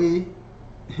wò pé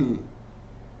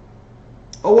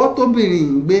ọwọ́ tóbìnrin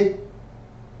ń gbé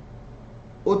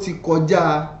ó ti kọjá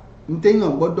ní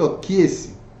téèyàn gbọ́dọ̀ kíyèsí.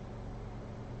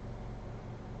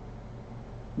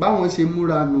 Báwọn ṣe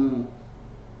múra nù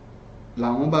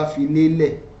làwọn bá fi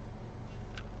lélẹ̀.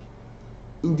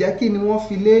 Ǹjẹ́ kí ni wọ́n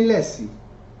fi lélẹ̀ sí?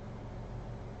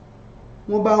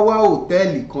 Wọ́n bá wá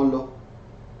hòtẹ́ẹ̀lì kan lọ.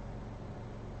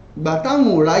 Ìgbà táwọn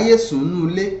ò ráyè sùn nínú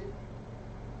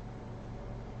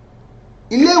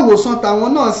ilé ìwòsàn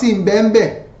táwọn náà sì ń bẹ́ńbẹ́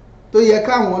tó yẹ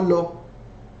káwọn lọ.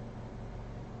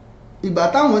 Ìgbà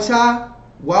táwọn ṣá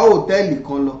wá hòtẹ́ẹ̀lì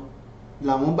kan lọ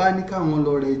làwọn bá ní káwọn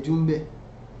lọ rẹjú ń bẹ̀.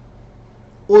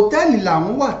 Hòtẹ́ẹ̀lì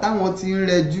làwọn wà táwọn ti ń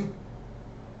rẹjú.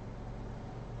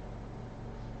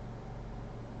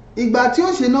 Ìgbà tí ó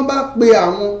ṣe náà bá pe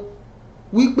àwọn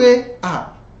wípé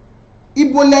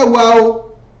ibo lẹ́wà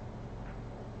o,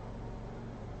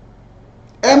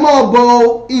 ẹ mọ́ bọ̀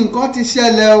o, nǹkan ti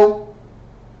ṣẹlẹ̀ o.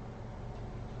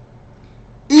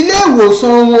 Ilé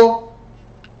ìwòsàn wọn,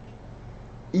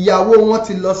 ìyàwó wọn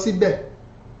ti lọ síbẹ̀.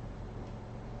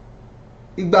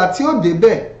 Ìgbà tí ó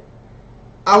débẹ̀,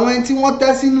 àwọn ẹni tí wọ́n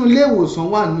tẹ́ sínú ilé ìwòsàn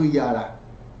wà nínú yàrá.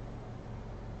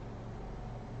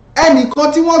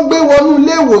 Ẹnìkan tí wọ́n gbé wọnú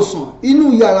ilé ìwòsàn, inú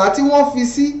yàrá tí wọ́n fi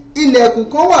sí, ilẹ̀kùn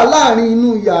kan wà láàrin inú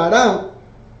yàrá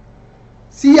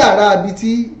sí yàrá ibi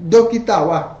tí dókítà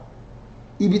wà,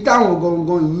 ibi táwọn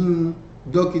gangan yìí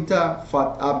Dokita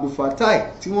Abdulfatai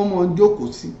tí wọ́n mọ̀ ń jókòó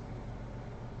sí.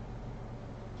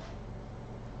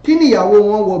 Kí ni ìyàwó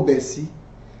wọn wọbẹ̀ sí?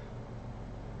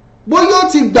 Bóyá ó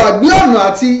ti gbàgbé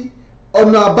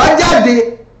ọ̀nà àbájáde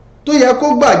tó yẹ kó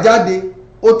gbà jáde,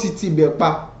 ó ti tibẹ̀ pa.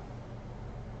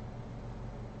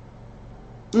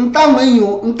 N táwọn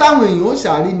èèyàn ó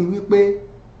ṣàrí ni wípé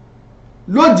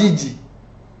lójijì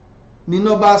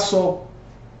níná bá sọ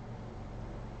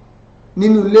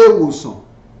nínú ilé ìwòsàn,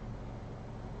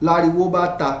 láriwo bá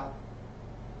ta.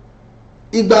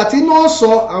 ìgbà tí náà sọ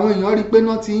àwọn èèyàn rí i pé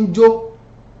náà ti ń jó.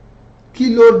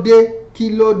 Kí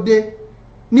ló dé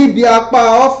níbi apá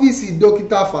ọ́fíìsì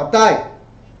dókítà Fatai.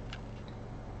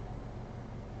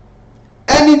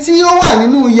 Ẹni tí ó wà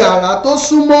nínú yàrá tó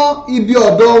súnmọ́ ibi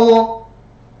ọ̀dọ̀ wọn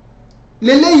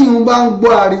lélẹ́yìn bá ń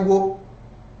gbọ́ ariwo.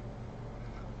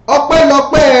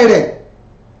 Ọpẹ́lọpẹ́ rẹ̀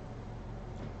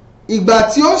ìgbà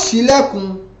tí ó ṣílẹ̀kùn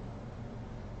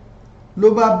ló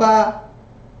bá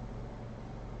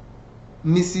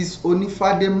Mrs.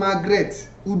 Onífádé Margaret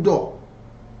Udo.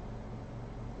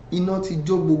 Iná ti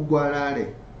jó gbogbo ara rẹ̀.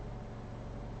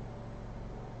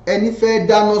 Ẹni fẹ́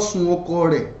dáná sun ọkọ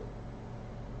rẹ̀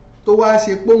tó wá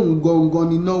ṣe pé òun gangan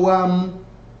níná wá mú.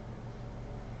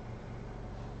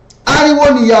 Ariwo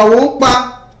nìyàwó ń pa.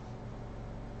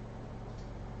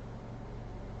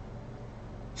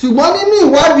 Ṣùgbọ́n nínú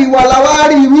ìwádìí wa la wá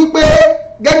rí wípé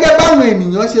gẹ́gẹ́ báwọn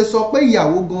ènìyàn ṣe sọ pé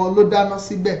ìyàwó gan ló dáná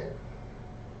síbẹ̀.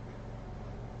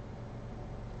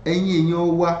 Ẹ̀yin èèyàn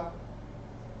wa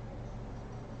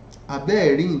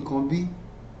àbẹ́ẹ̀ rí nǹkan bí?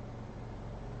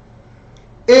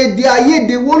 Èdè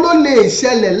àìyedè wo ló lè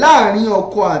ṣẹlẹ̀ láàrin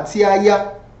ọkọ àti aya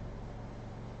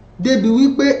débi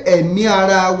wípé ẹ̀mí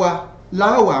ara wa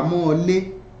láwà mọ́ ọ lé?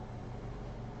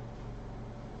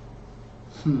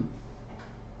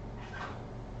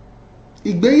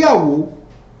 Ìgbéyàwó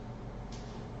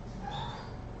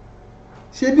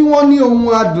ṣé bí wọ́n ní ohun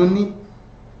adùn ni?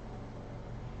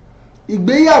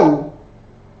 Ìgbéyàwó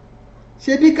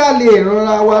ṣé bí ká lè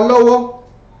ranra wa lọ́wọ́?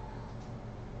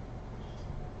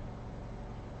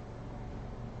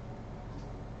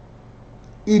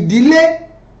 Ìdílé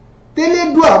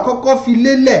tẹ́lẹ́dùà àkọ́kọ́ fi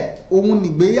lélẹ̀ òun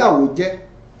nìgbéyàwó jẹ́.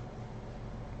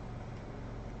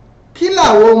 Kí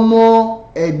làwọn ọmọ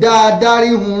ẹ̀dá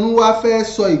adáríhunrún wá fẹ́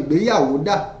sọ ìgbéyàwó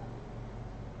dà?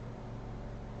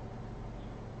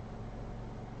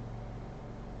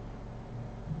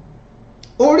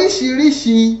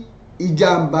 Oríṣiríṣi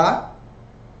ìjàmbá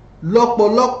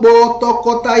lọ́pọ̀lọpọ̀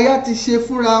tọkọtaya ti ṣe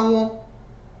fúnra wọn.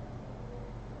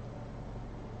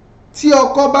 Tí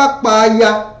ọkọ bá pa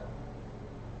aya,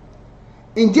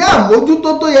 ǹjẹ́ àmójútó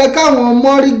tó yẹ káwọn ọmọ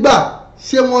rí gbà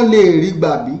ṣé wọ́n lè rí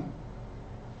gbà bí?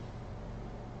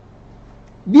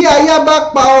 Bí aya bá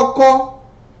pa ọkọ,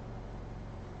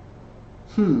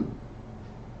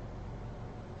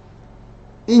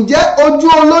 ǹjẹ́ ojú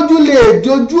olójú lè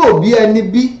jojú òbí ẹni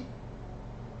bí?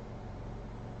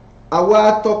 Àwa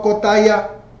tọkọtaya,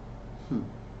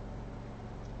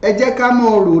 ẹ jẹ́ ká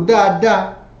mọ̀ rò dáadáa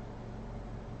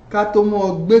ká tó mọ̀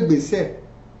gbégbèsẹ̀.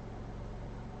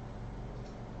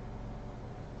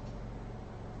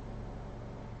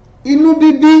 Inú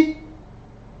bíbí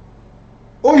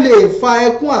ó lè fa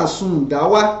ẹkún àsundà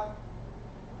wá.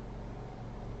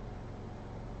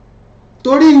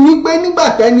 Torí wípé nígbà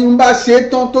tẹ́ni bá ṣe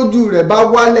tán tójú rẹ̀ bá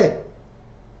wálẹ̀,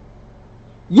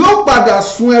 yóò padà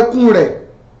sun ẹkún rẹ̀.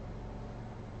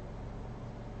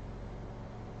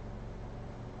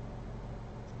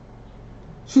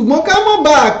 Ṣùgbọ́n ká mọ̀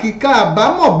bá àkìkà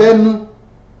àbámọ̀ bẹnu,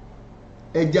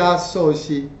 ẹja sọ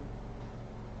ṣe,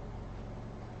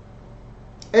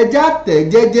 ẹja tẹ̀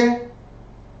jẹ́jẹ́.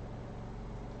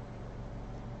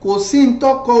 Kò sí ń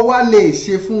tọ́kọ wa lè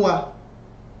ṣe fún wa,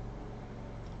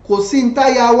 kò sí ń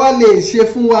táya wa lè ṣe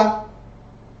fún wa.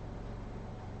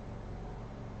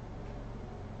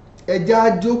 Ẹja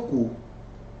jókòó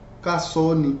ká sọ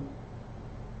ni.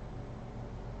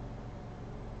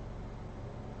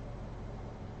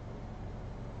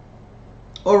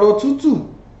 Ọ̀rọ̀ tútù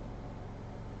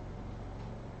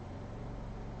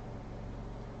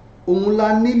òun la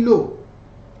nílò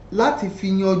láti fi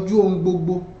yanjú ohun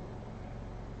gbogbo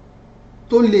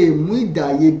tó lè mú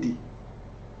ìdàyedè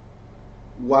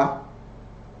wá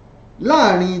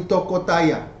láàrin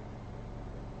tọkọtaya.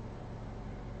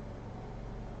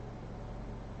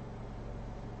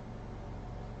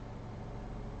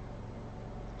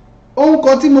 Ohun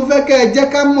kan tí mo fẹ́ kẹ́ ẹ jẹ́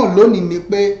ká mọ̀ lónìí ni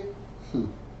pé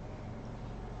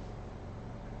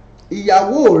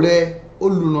ìyàwó rẹ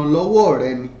olùrànlọ́wọ́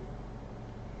rẹ ni,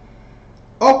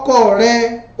 ọkọ rẹ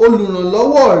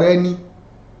olùrànlọ́wọ́ rẹ ni.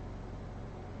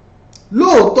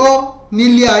 Lóòótọ́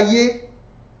nílé ayé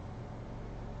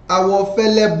àwọ̀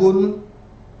fẹ́lẹ́ bonú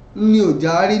ní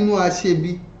òjá rínú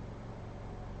aṣebi,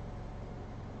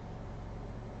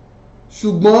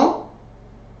 ṣùgbọ́n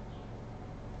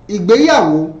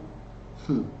ìgbéyàwó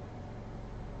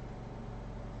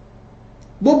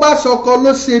bó bá ṣọkọ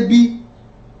ló ṣe bí,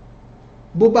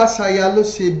 bó bá ṣaya ló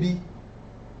ṣe bí,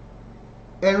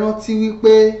 ẹ rántí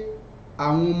wípé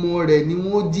àwọn ọmọ rẹ̀ ni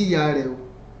wọ́n jìyà rẹ̀ o.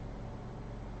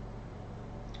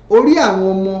 Orí àwọn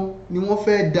ọmọ ni wọ́n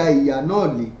fẹ́ da ìyà náà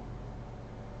lé.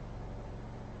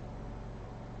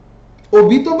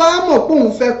 òbí tó bá mọ̀ pé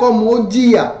òun fẹ́ kọ́mọ ó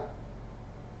jìyà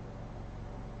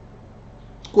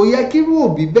kò yẹ kírú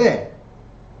òbí bẹ́ẹ̀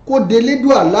kó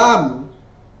delédùà láàmú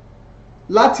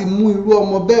láti mú irú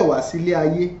ọmọ bẹ́ẹ̀ wá sílé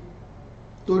ayé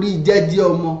torí jẹ́jẹ́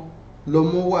ọmọ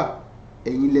lọmọ wà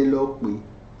ẹ̀yin lẹ lọ pè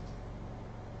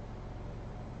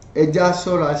ẹja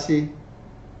ṣọ́ra ṣe.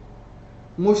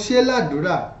 Mo ṣe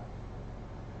ládùúrà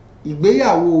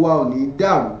ìgbéyàwó wa ò ní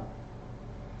dàrú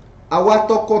àwa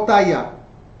tọkọtaya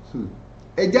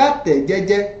ẹja tẹ̀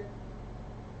jẹ́jẹ́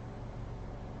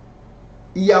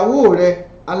ìyàwó rẹ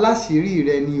aláṣírí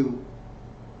rẹ ni o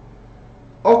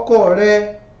ọkọ rẹ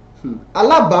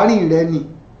alábàárìn rẹ ni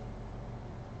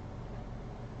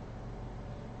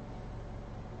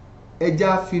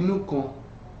ẹja finú kan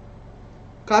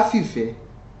ká fìfẹ́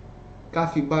ká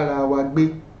fi bára wa gbé.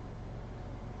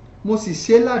 Mo sì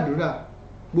ṣe ládùúrà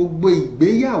gbogbo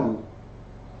ìgbéyàwó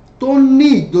tó ń ní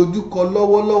ìdojúkọ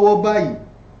lọ́wọ́lọ́wọ́ báyìí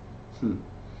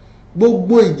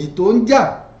gbogbo ìjì tó ń jà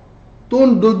tó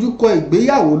ń dojúkọ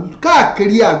ìgbéyàwó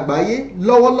káàkiri àgbáyé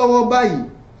lọ́wọ́lọ́wọ́ báyìí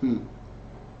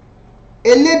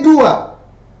Elédùà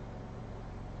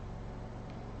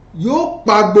yóò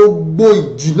pa gbogbo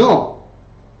ìjì náà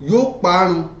yóò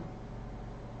parun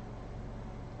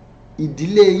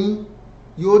ìdílé yín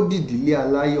yóò dìdílé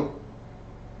aláyọ̀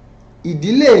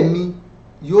ìdílé mi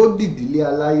yóò dìdílé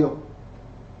aláyọ̀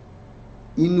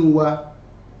inú wa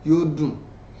yóò dùn.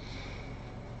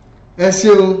 Ẹ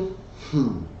ṣeun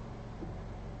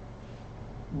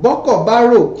bọ́kọ̀ bá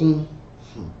ròkun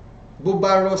bó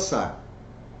bá rọ̀ṣà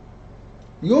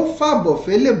yóò fàbọ̀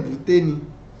fẹ́lẹ̀ bùté ni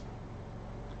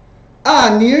a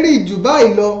ní rí jù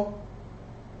báyìí lọ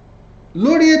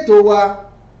lórí ètò wa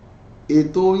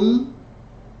ètò yín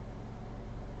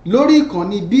lórí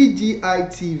ìkànnì BGI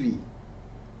TV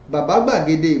bàbá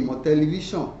gbàgede ìmọ̀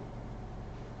tẹlifíṣàn.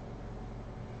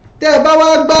 Tẹ́ ẹ bá wá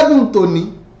gbádùn tòní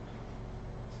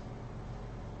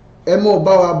ẹ mọ̀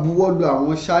bá wa buwọ́lu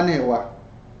àwọn ṣánẹ̀ wa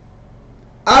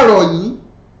a rọ̀ yín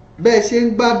bẹ́ẹ̀ ṣe ń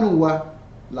gbádùn wa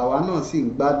làwa náà sì ń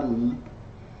gbádùn yín.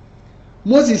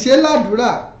 Mo sì ṣe ládùúrà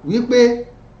wípé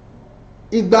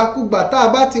ìgbàkúgbà tá a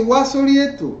bá ti wá sórí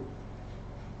ètò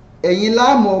ẹ̀yin la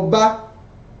mọ̀ bá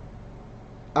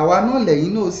àwa náà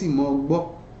lẹ́yìn náà sì mọ̀ gbọ́.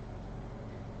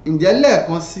 Ǹjẹ́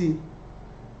lẹ́ẹ̀kan sí i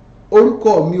orúkọ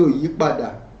mi ò yí padà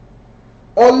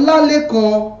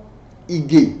Ọlálékan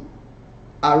Ìgè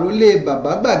àrólé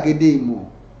bàbá gbàgede ìmọ̀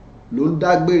ló ń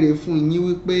dágbére fún yín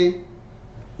wípé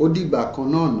ó dìgbà kan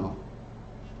náà ná.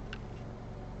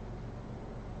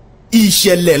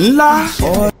 Ìṣẹ̀lẹ̀ ńlá.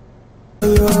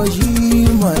 Ọ̀rọ̀ yìí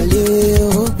mọ̀lẹ́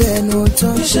ó bẹnu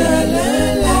tán. Ìṣẹ̀lẹ̀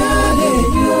ńlá lè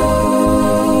yọ.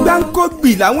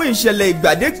 Gbáǹkọ́gbì làwọn ìṣẹ̀lẹ̀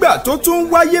ìgbàdégbà tó tún ń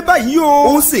wáyé báyìí o.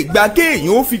 Ó sì gba kéèyàn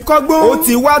ó fi kọ́gbọ́n. Ó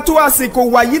ti wá tó àsìkò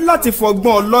wáyé láti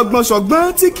fọgbọ́n ọlọ́gbọ́n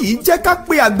ṣọgbọ́n tí kì í jẹ́ ká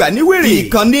pé àgbà níwèrè.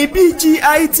 Ìkànnì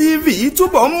BGI TV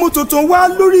túbọ̀ ń mú tuntun wá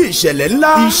lórí ìṣẹ̀lẹ̀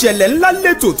ńlá. Ìṣẹ̀lẹ̀ ńlá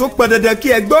lètò tó pọn dandan kí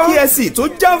ẹ gbọ́. Kí ẹ sì tó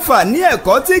jàǹfààní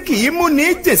ẹ̀kọ́ tí kì í mú ní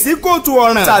jèsí kóòtù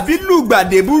ọ̀ràn tàbí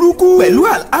lùgbàdé burúkú. Pẹ̀lú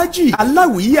Alhaji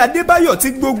Aláwìyí Adébáyọ̀ tí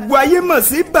gbogbo ayé mọ̀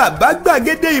sí bàbá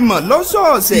gbàgede ìmọ̀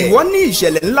lọ́sọ̀ọ̀sẹ̀. Ìwọ ní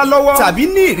ìṣẹ̀lẹ̀ ńlá lọ́wọ́ tàbí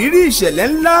ní ìrírí ìṣẹ̀lẹ̀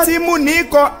ńlá tí mú ní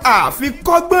kọ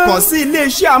àfikọ́gbọ́n. Kàn sí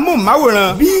iléeṣẹ́ amóhùnmáwòrán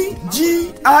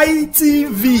BGI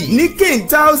TV ní King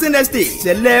Thousand Estate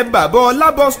ṣẹlẹ̀ bàbá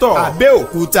Ọlábọ̀ store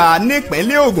Abẹ́òkúta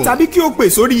nípínlẹ̀ Ògùn tàbí kí o pè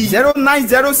sórí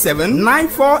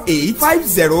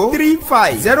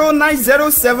 0907-948-5035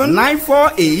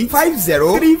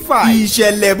 0907-948-5035.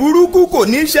 Ìṣẹ̀lẹ̀ burúkú kò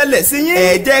ní ṣẹlẹ̀ sí yín. Ẹ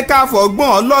jẹ́ ká fọgbọ́n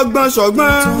ọlọ́gbọ́n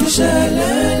ṣọgbọ́n.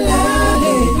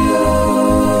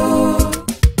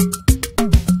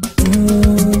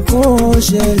 Kó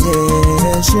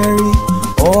ṣẹlẹ̀ ṣe rí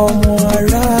ọmọ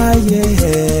aráyé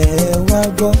ẹ̀ wá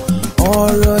gbọ́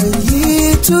ọ̀rọ̀ yìí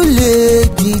tún lè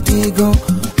gidi gan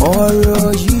ọ̀rọ̀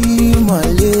yìí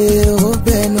mọ̀lẹ́ ó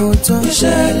bẹnu tán.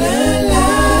 Ìṣẹ̀lẹ̀ ńlá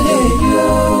lè yọ.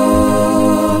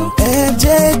 Ẹ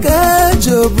jẹ́ ká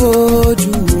jọ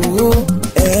bójú wò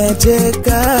ẹ jẹ́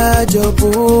ká jọ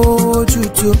bójú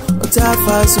tó tá a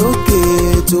fà sókè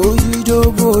tó yí dó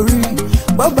borí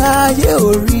bọ́bá ayé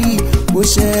orí bó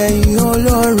ṣẹ̀yìn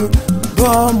Ọlọ́run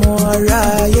bọ́mọ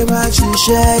aráyé bá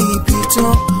ṣiṣẹ́ ibi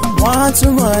tán wọ́n á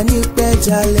tún máa ní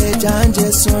pẹ́jálẹ̀ jáǹjẹ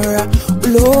sanra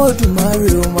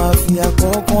Olódùmarè ó máa fi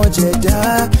àkọ́kàn jẹ̀dá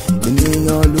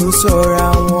ènìyàn ló sọ̀ra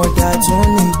wọn dá tún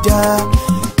ní dá.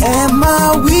 Ẹ máa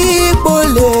wí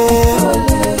pọ̀lẹ́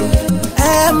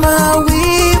ẹ máa wí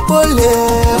pọ̀lẹ́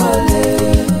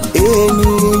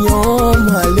ènìyàn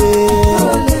mọ̀lẹ́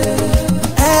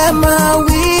ẹ máa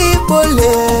wí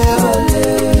pọ̀lẹ́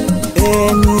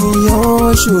ènìyàn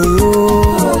ṣòro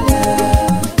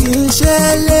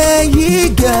ìṣẹ̀lẹ̀ yìí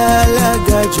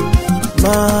gàlágà jù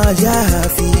máa yá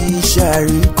fi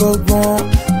ṣàríkọ́gbọ́n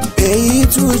èyí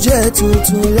tún jẹ́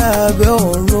tuntun lábẹ́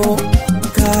ọ̀run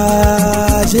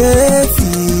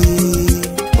kàyéfì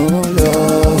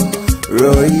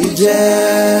ńlọrọ̀ yìí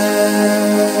jẹ́.